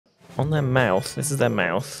on their mouth. This is their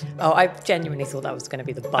mouth. Oh, I genuinely thought that was going to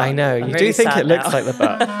be the butt. I know, you do think it looks like the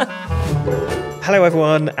butt. Hello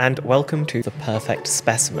everyone, and welcome to the Perfect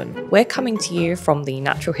Specimen. We're coming to you from the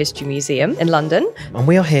Natural History Museum in London. And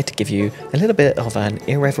we are here to give you a little bit of an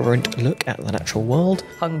irreverent look at the natural world.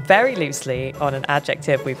 Hung very loosely on an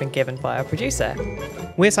adjective we've been given by our producer.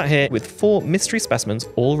 We're sat here with 4 mystery specimens,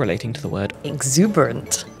 all relating to the word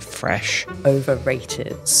Exuberant. fresh,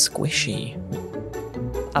 Overrated. squishy.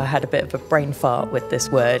 I had a bit of a brain fart with this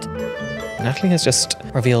word. Natalie has just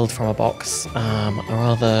revealed from a box a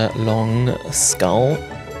rather long skull.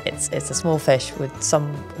 It's a small fish with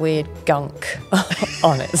some weird gunk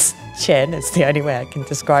on its chin. It's the only way I can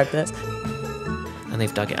describe this. And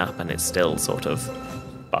they've dug it up and it's still sort of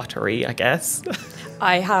buttery, I guess.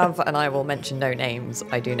 I have, and I will mention no names,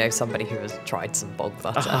 I do know somebody who has tried some bog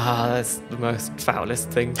butter. That's the most foulest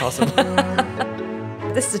thing possible.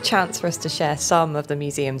 This is a chance for us to share some of the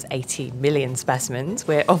museum's 80 million specimens.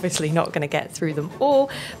 We're obviously not going to get through them all,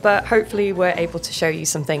 but hopefully we're able to show you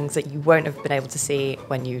some things that you won't have been able to see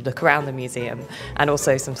when you look around the museum, and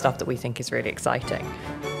also some stuff that we think is really exciting.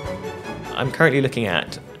 I'm currently looking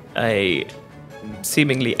at a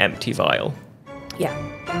seemingly empty vial.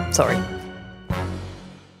 Yeah, sorry.